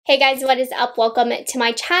Hey guys, what is up? Welcome to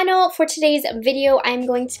my channel. For today's video, I'm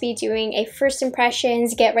going to be doing a first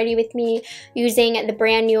impressions, get ready with me using the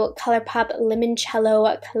brand new Colourpop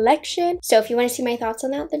Limoncello collection. So if you want to see my thoughts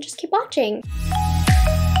on that, then just keep watching.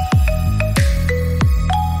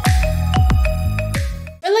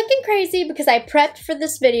 We're looking crazy because I prepped for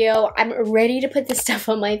this video. I'm ready to put this stuff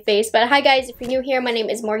on my face. But hi guys, if you're new here, my name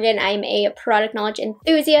is Morgan. I'm a product knowledge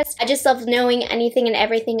enthusiast. I just love knowing anything and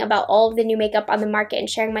everything about all of the new makeup on the market and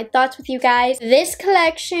sharing my thoughts with you guys. This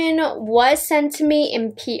collection was sent to me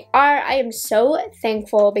in PR. I am so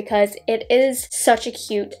thankful because it is such a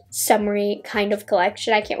cute summery kind of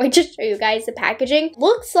collection. I can't wait to show you guys the packaging.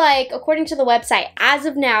 Looks like, according to the website, as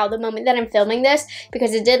of now, the moment that I'm filming this,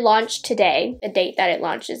 because it did launch today, the date that it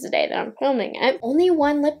launched is the day that I'm filming it, only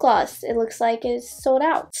one lip gloss, it looks like, is sold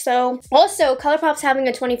out. So also Colourpop's having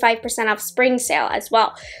a 25% off spring sale as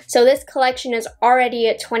well. So this collection is already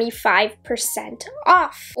at 25%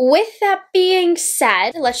 off. With that being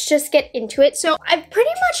said, let's just get into it. So I've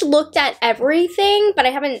pretty much looked at everything, but I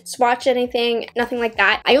haven't swatched anything, nothing like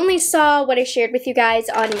that. I only saw what I shared with you guys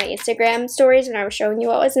on my Instagram stories when I was showing you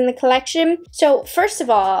what was in the collection. So first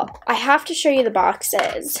of all, I have to show you the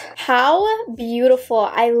boxes. How beautiful.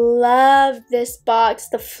 I love this box.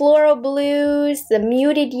 The floral blues, the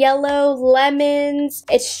muted yellow, lemons.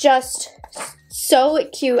 It's just so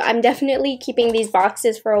cute. I'm definitely keeping these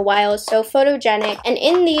boxes for a while. So photogenic. And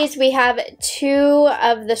in these we have two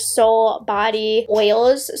of the Soul Body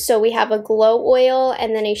oils. So we have a glow oil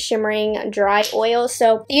and then a shimmering dry oil.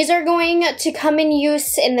 So these are going to come in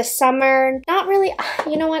use in the summer. Not really,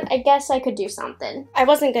 you know what, I guess I could do something. I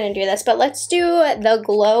wasn't gonna do this, but let's do the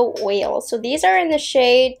glow oil. So these are in the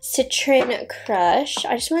shade Citron Crush.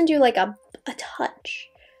 I just want to do like a touch.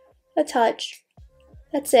 That's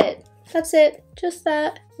it. That's it, just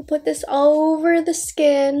that. We'll put this all over the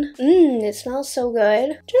skin. It smells so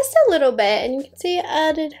good. Just a little bit, and you can see it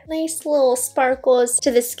added nice little sparkles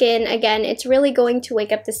to the skin. Again, it's really going to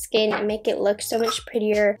wake up the skin and make it look so much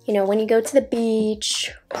prettier. You know, when you go to the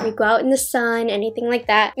beach, when you go out in the sun, anything like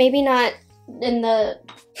that. Maybe not in the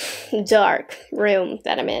dark room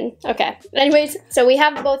that I'm in. Okay, anyways, so we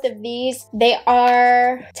have both of these. They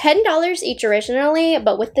are $10 each originally,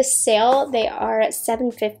 but with the sale they are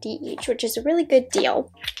 $7.50 each, which is a really good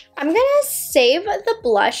deal. I'm gonna save the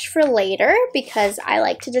blush for later because I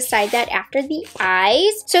like to decide that after the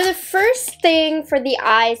eyes. So the first thing for the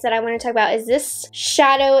eyes that I want to talk about is this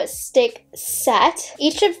shadow stick set.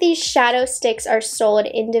 Each of these shadow sticks are sold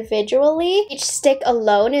individually. Each stick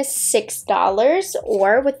alone is $6,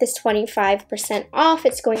 or with this 25% off,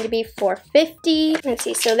 it's going to be $4.50. Let's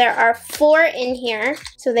see, so there are 4 in here.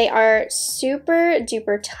 So they are super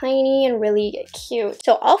duper tiny and really cute.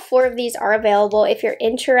 So all 4 of these are available if you're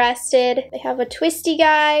interested. They have a twisty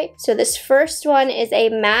guy. So this first one is a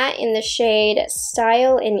matte in the shade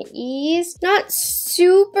Style and Ease. Not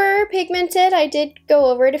super pigmented. I did go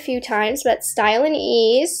over it a few times, but Style and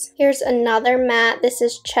Ease. Here's another matte. This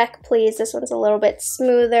is Check Please. This one's a little bit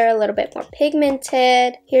smoother, a little bit more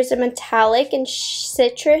pigmented. Here's a metallic and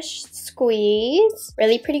citrus Squeeze.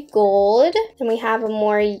 Really pretty gold. And we have a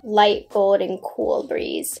more light gold and Cool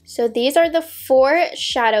Breeze. So these are the 4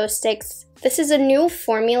 shadow sticks. This is a new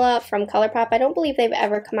formula from Colourpop. I don't believe they've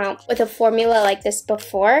ever come out with a formula like this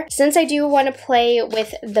before. Since I do want to play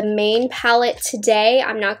with the main palette today,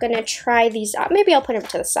 I'm not going to try these out. Maybe I'll put them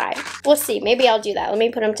to the side. We'll see. Maybe I'll do that. Let me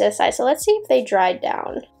put them to the side. So let's see if they dried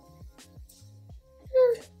down.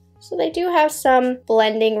 So they do have some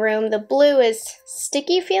blending room. The blue is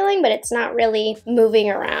sticky feeling, but it's not really moving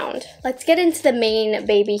around. Let's get into the main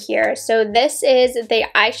baby here. So this is the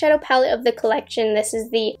eyeshadow palette of the collection. This is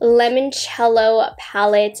the Limoncello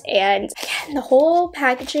palette, and again, the whole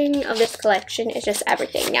packaging of this collection is just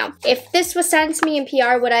everything. Now, if this was sent to me in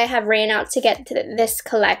PR, would I have ran out to get to this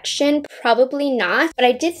collection? Probably not, but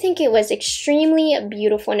I did think it was extremely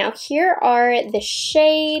beautiful. Now, here are the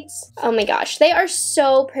shades. Oh my gosh, they are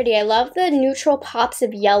so pretty. I love the neutral pops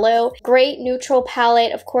of yellow. Great neutral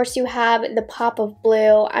palette. Of course, you have the pop of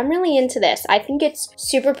blue. I'm really into this. I think it's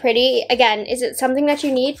super pretty. Again, is it something that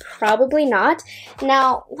you need? Probably not.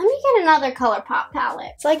 Now, let me get another Colourpop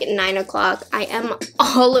palette. It's like 9 o'clock. I am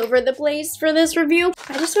all over the place for this review.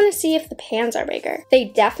 I just want to see if the pans are bigger. They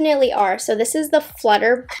definitely are. So this is the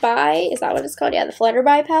Flutterby. Is that what it's called? Yeah, the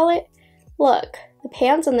Flutterby palette. Look. The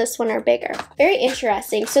pans on this one are bigger. Very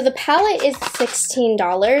interesting. So the palette is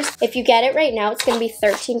 $16. If you get it right now, it's going to be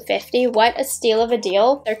 $13.50. What a steal of a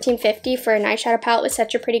deal. $13.50 for an eyeshadow palette with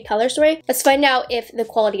such a pretty color story. Let's find out if the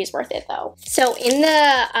quality is worth it though. So in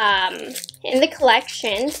the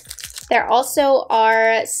collection, There also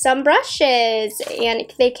are some brushes,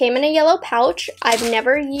 and they came in a yellow pouch. I've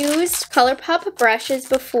never used Colourpop brushes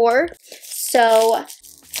before, so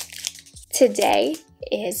today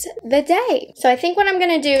is the day. So I think what I'm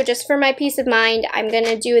gonna do, just for my peace of mind, I'm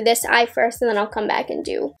gonna do this eye first, and then I'll come back and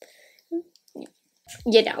do,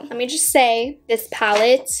 you know. Let me just say, this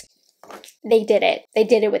palette, they did it. They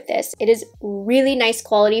did it with this. It is really nice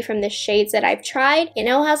quality from the shades that I've tried. You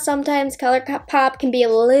know how sometimes Colourpop can be a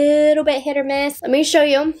little bit hit or miss? Let me show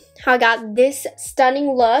you how I got this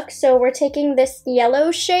stunning look. So we're taking this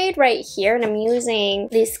yellow shade right here, and I'm using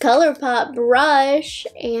this Colourpop brush,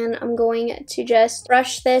 and I'm going to just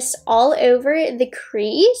brush this all over the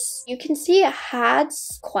crease. You can see it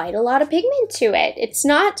has quite a lot of pigment to it. It's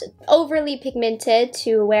not overly pigmented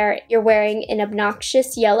to where you're wearing an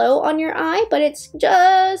obnoxious yellow on your eye, but it's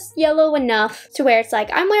just yellow enough to where it's like,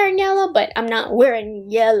 I'm wearing yellow, but I'm not wearing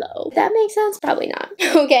yellow. Does that make sense? Probably not.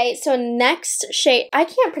 Okay, so next shade, I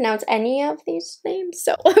can't pronounce any of these names,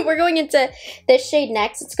 so we're going into this shade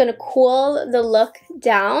next. It's going to cool the look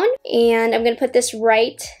down, and I'm going to put this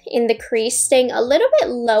right in the crease, staying a little bit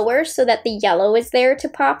lower so that the yellow is there to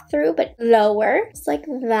pop through, but lower, just like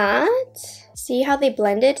that. See how they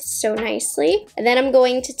blended so nicely? And then I'm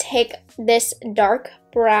going to take this dark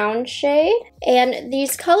brown shade, and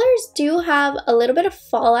these colors do have a little bit of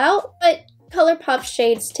fallout, but Colourpop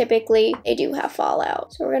shades typically, they do have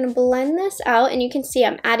fallout. So we're gonna blend this out, and you can see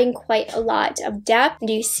I'm adding quite a lot of depth.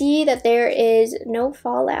 Do you see that there is no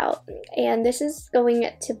fallout? And this is going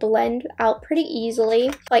to blend out pretty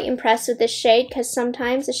easily. Quite impressed with this shade, because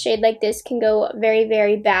sometimes a shade like this can go very,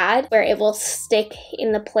 very bad, where it will stick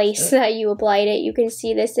in the place that you applied it. You can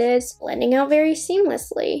see this is blending out very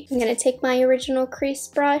seamlessly. I'm gonna take my original crease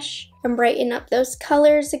brush and brighten up those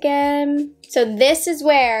colors again. So this is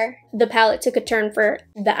where the palette took a turn for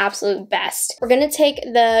the absolute best. We're gonna take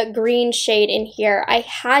the green shade in here. I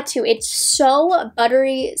had to. It's so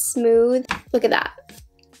buttery smooth. Look at that.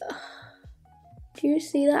 Do you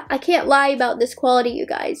see that? I can't lie about this quality, you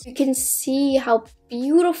guys. You can see how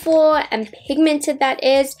beautiful and pigmented that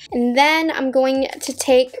is. And then I'm going to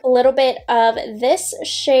take a little bit of this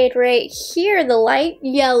shade right here, the light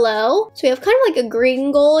yellow. So we have kind of like a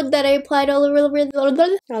green gold that I applied all over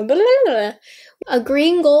a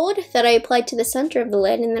green gold that I applied to the center of the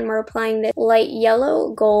lid, and then we're applying the light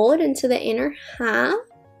yellow gold into the inner half.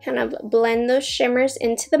 Kind of blend those shimmers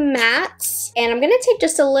into the mattes. And I'm going to take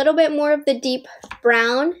just a little bit more of the deep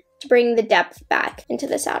brown to bring the depth back into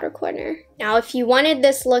this outer corner. Now, if you wanted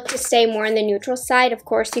this look to stay more on the neutral side, of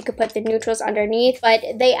course, you could put the neutrals underneath, but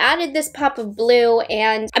they added this pop of blue,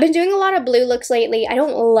 and I've been doing a lot of blue looks lately. I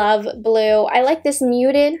don't love blue. I like this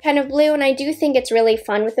muted kind of blue, and I do think it's really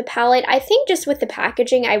fun with the palette. I think just with the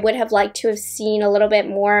packaging, I would have liked to have seen a little bit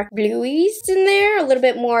more bluies in there, a little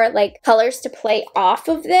bit more like colors to play off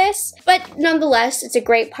of this, but nonetheless, it's a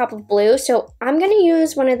great pop of blue, so I'm gonna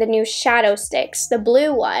use one of the new shadow sticks, the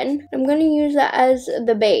blue one. I'm gonna use that as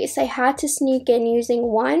the base. I had to sneak in using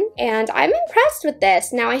one, and I'm impressed with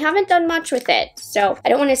this. Now, I haven't done much with it, so I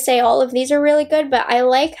don't want to say all of these are really good, but I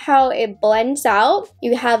like how it blends out.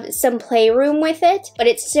 You have some playroom with it, but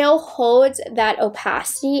it still holds that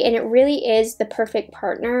opacity, and it really is the perfect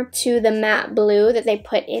partner to the matte blue that they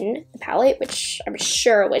put in the palette, which I'm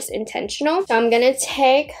sure was intentional. So I'm gonna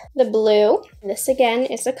take the blue. This again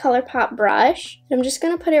is a Colourpop brush. I'm just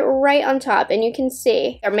gonna put it right on top, and you can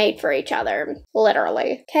see they're made for each other,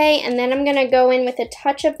 literally. Okay, and then I'm gonna go in with a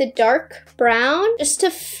touch of the dark brown just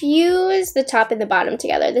to fuse the top and the bottom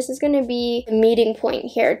together. This is gonna be the meeting point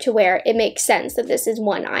here to where it makes sense that this is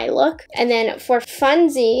one eye look. And then for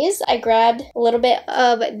funsies, I grabbed a little bit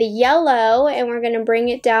of the yellow, and we're gonna bring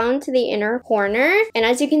it down to the inner corner. And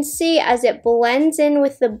as you can see, as it blends in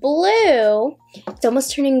with the blue, it's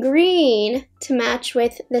almost turning green to match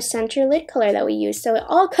with the center lid color that we use. So it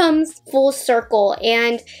all comes full circle,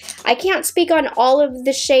 and I can't speak on all of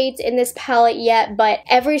the shades in this palette yet, but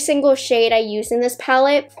every single shade I use in this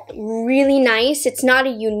palette, really nice. It's not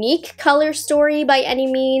a unique color story by any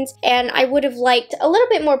means, and I would have liked a little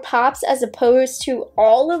bit more pops as opposed to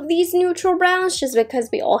all of these neutral browns, just because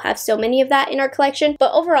we all have so many of that in our collection.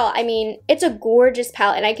 But overall, I mean, it's a gorgeous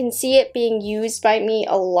palette, and I can see it being used by me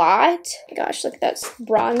a lot. Oh my gosh, look at that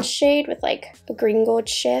bronze shade with like a green gold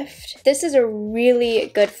shift. This is a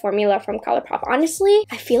really good formula from Colourpop. Honestly,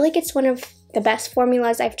 I feel like it's one of the best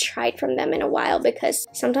formulas I've tried from them in a while, because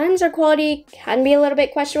sometimes their quality can be a little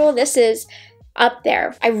bit questionable. This is up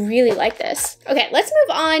there. I really like this. Okay, let's move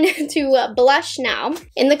on to blush now.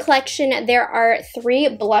 In the collection, there are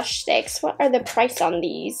 3 blush sticks. What are the price on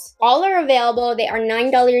these? All are available. They are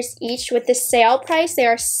 $9 each. With the sale price, they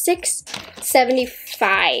are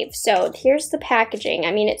 $6.75. So here's the packaging.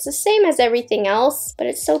 I mean, it's the same as everything else, but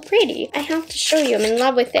it's so pretty. I have to show you. I'm in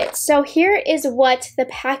love with it. So here is what the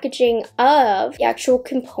packaging of the actual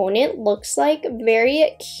component looks like.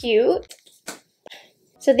 Very cute.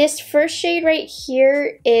 So this first shade right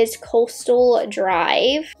here is Coastal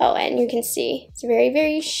Drive. Oh, and you can see it's very,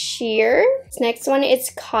 very sheer. This next one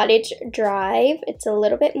is Cottage Drive. It's a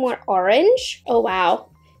little bit more orange. Oh,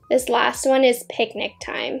 wow. This last one is Picnic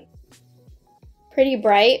Time. Pretty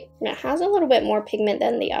bright. It has a little bit more pigment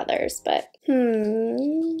than the others, but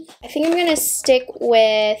I think I'm gonna stick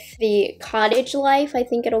with the Cottage Life. I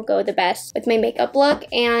think it'll go the best with my makeup look.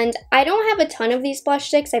 And I don't have a ton of these blush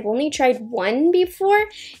sticks. I've only tried one before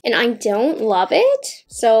and I don't love it.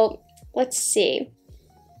 So let's see.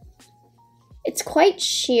 It's quite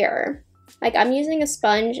sheer. Like, I'm using a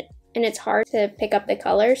sponge and it's hard to pick up the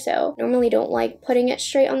color, so I normally don't like putting it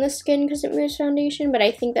straight on the skin because it moves foundation, but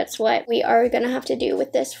I think that's what we are gonna have to do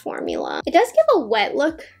with this formula. It does give a wet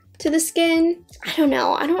look to the skin. I don't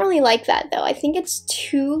know. I don't really like that though. I think it's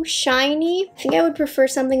too shiny. I think I would prefer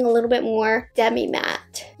something a little bit more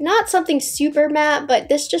demi-matte. Not something super matte, but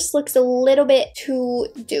this just looks a little bit too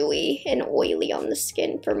dewy and oily on the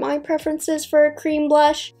skin for my preferences for a cream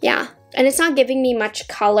blush. Yeah. And it's not giving me much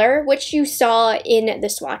color, which you saw in the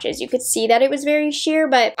swatches. You could see that it was very sheer,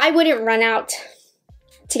 but I wouldn't run out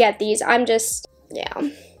to get these. I'm just, yeah.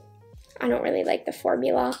 I don't really like the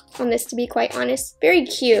formula on this, to be quite honest. Very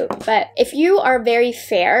cute, but if you are very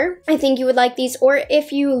fair, I think you would like these. Or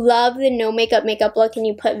if you love the no makeup look and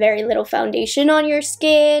you put very little foundation on your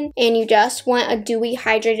skin and you just want a dewy,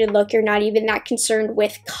 hydrated look, you're not even that concerned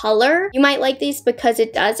with color, you might like these because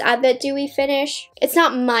it does add that dewy finish. It's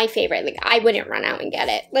not my favorite. Like, I wouldn't run out and get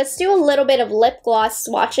it. Let's do a little bit of lip gloss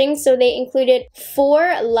swatching. So they included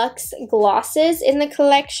 4 luxe glosses in the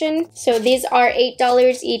collection. So these are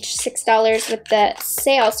 $8 each, $6 with the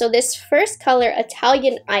sale. So this first color,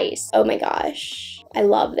 Italian Ice. Oh my gosh. I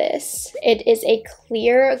love this. It is a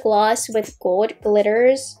clear gloss with gold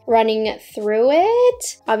glitters running through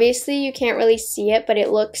it. Obviously, you can't really see it, but it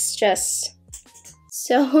looks just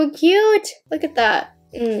so cute. Look at that.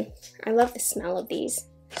 I love the smell of these.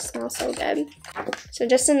 They smell so good. So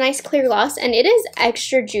just a nice clear gloss, and it is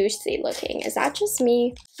extra juicy looking. Is that just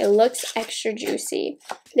me? It looks extra juicy.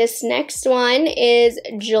 This next one is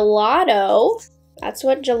Gelato. That's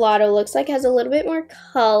what Gelato looks like. It has a little bit more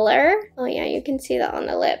color. Oh yeah, you can see that on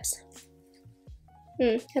the lips.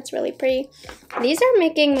 That's really pretty. These are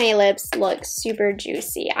making my lips look super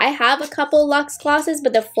juicy. I have a couple luxe glosses,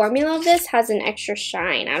 but the formula of this has an extra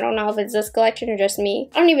shine. I don't know if it's this collection or just me.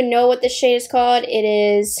 I don't even know what this shade is called. It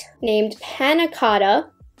is named Panna Cotta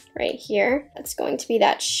right here. That's going to be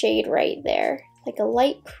that shade right there. Like a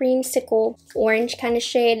light creamsicle orange kind of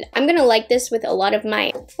shade. I'm gonna like this with a lot of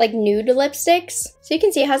my like nude lipsticks. So you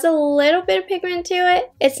can see it has a little bit of pigment to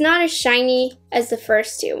it. It's not as shiny as the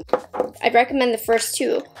first two. I'd recommend the first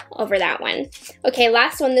two over that one. Okay,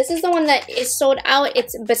 last one. This is the one that is sold out.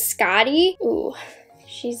 It's Biscotti. Ooh,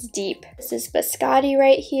 she's deep. This is Biscotti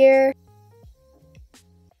right here.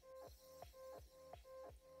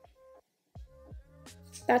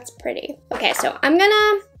 That's pretty. Okay, so I'm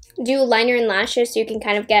gonna do liner and lashes so you can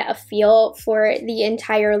kind of get a feel for the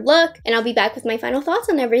entire look, and I'll be back with my final thoughts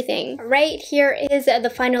on everything. Right here is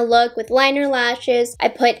the final look with liner, lashes. I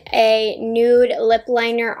put a nude lip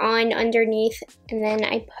liner on underneath, and then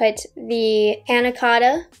I put the Panna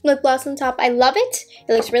Cotta lip gloss on top. I love it.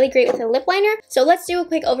 It looks really great with a lip liner. So let's do a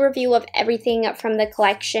quick overview of everything from the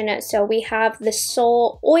collection. So we have the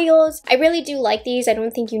Soul Oils. I really do like these. I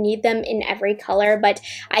don't think you need them in every color, but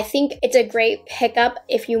I think it's a great pickup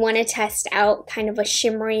if you want to test out kind of a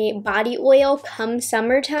shimmery body oil come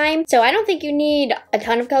summertime. So I don't think you need a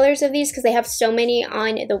ton of colors of these because they have so many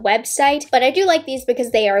on the website, but I do like these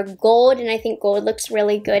because they are gold, and I think gold looks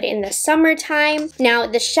really good in the summertime. Now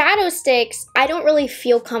the shadow sticks, I don't really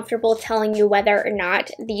feel comfortable telling you whether or not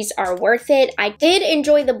these are worth it. I did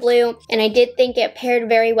enjoy the blue, and I did think it paired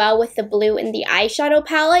very well with the blue in the eyeshadow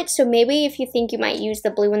palette. So maybe if you think you might use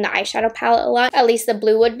the blue in the eyeshadow palette a lot, at least the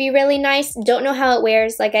blue would be really nice. Don't know how it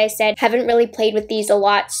wears. Like like I said, haven't really played with these a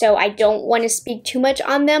lot, so I don't want to speak too much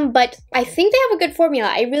on them, but I think they have a good formula.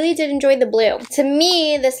 I really did enjoy the blue. To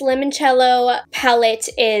me, this Limoncello palette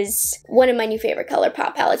is one of my new favorite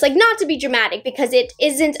Colourpop palettes. Like, not to be dramatic, because it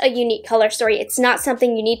isn't a unique color story. It's not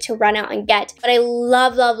something you need to run out and get, but I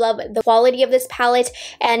love, love, love the quality of this palette,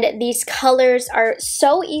 and these colors are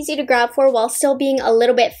so easy to grab for while still being a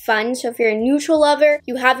little bit fun. So if you're a neutral lover,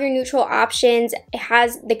 you have your neutral options. It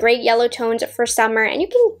has the great yellow tones for summer, and you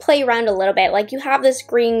can play around a little bit. Like, you have this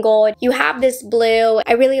green gold, you have this blue.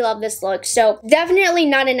 I really love this look, so definitely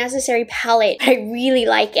not a necessary palette, but I really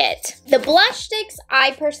like it. The blush sticks,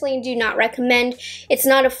 I personally do not recommend. It's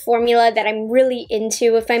not a formula that I'm really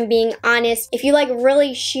into, if I'm being honest. If you like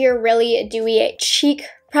really sheer, really dewy cheek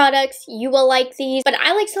products, you will like these, but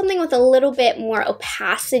I like something with a little bit more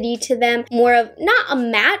opacity to them, more of, not a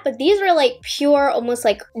matte, but these are like pure, almost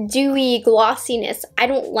like dewy glossiness. I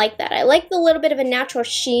don't like that. I like the little bit of a natural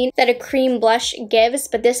sheen that a cream blush gives,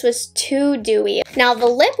 but this was too dewy. Now the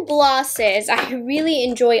lip glosses, I really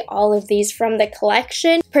enjoy all of these from the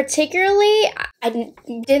collection. Particularly, I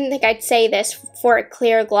didn't think I'd say this for a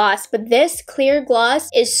clear gloss, but this clear gloss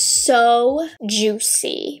is so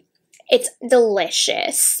juicy. It's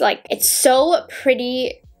delicious. Like, it's so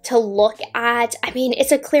pretty to look at. I mean,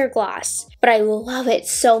 it's a clear gloss, but I love it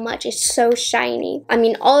so much. It's so shiny. I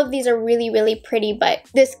mean, all of these are really, really pretty, but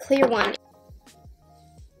this clear one,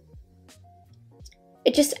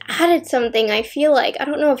 it just added something. I feel like, I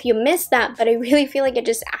don't know if you missed that, but I really feel like it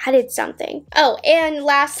just added something. Oh, and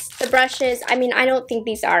last, the brushes. I mean, I don't think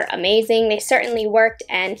these are amazing. They certainly worked,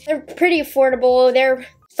 and they're pretty affordable. They're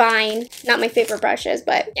fine. Not my favorite brushes,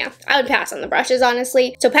 but yeah, I would pass on the brushes,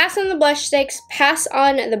 honestly. So pass on the blush sticks, pass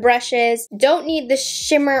on the brushes. Don't need the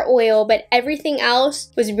shimmer oil, but everything else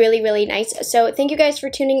was really, really nice. So thank you guys for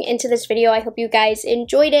tuning into this video. I hope you guys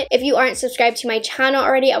enjoyed it. If you aren't subscribed to my channel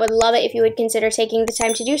already, I would love it if you would consider taking the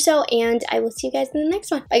time to do so, and I will see you guys in the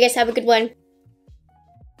next one. Bye guys, have a good one.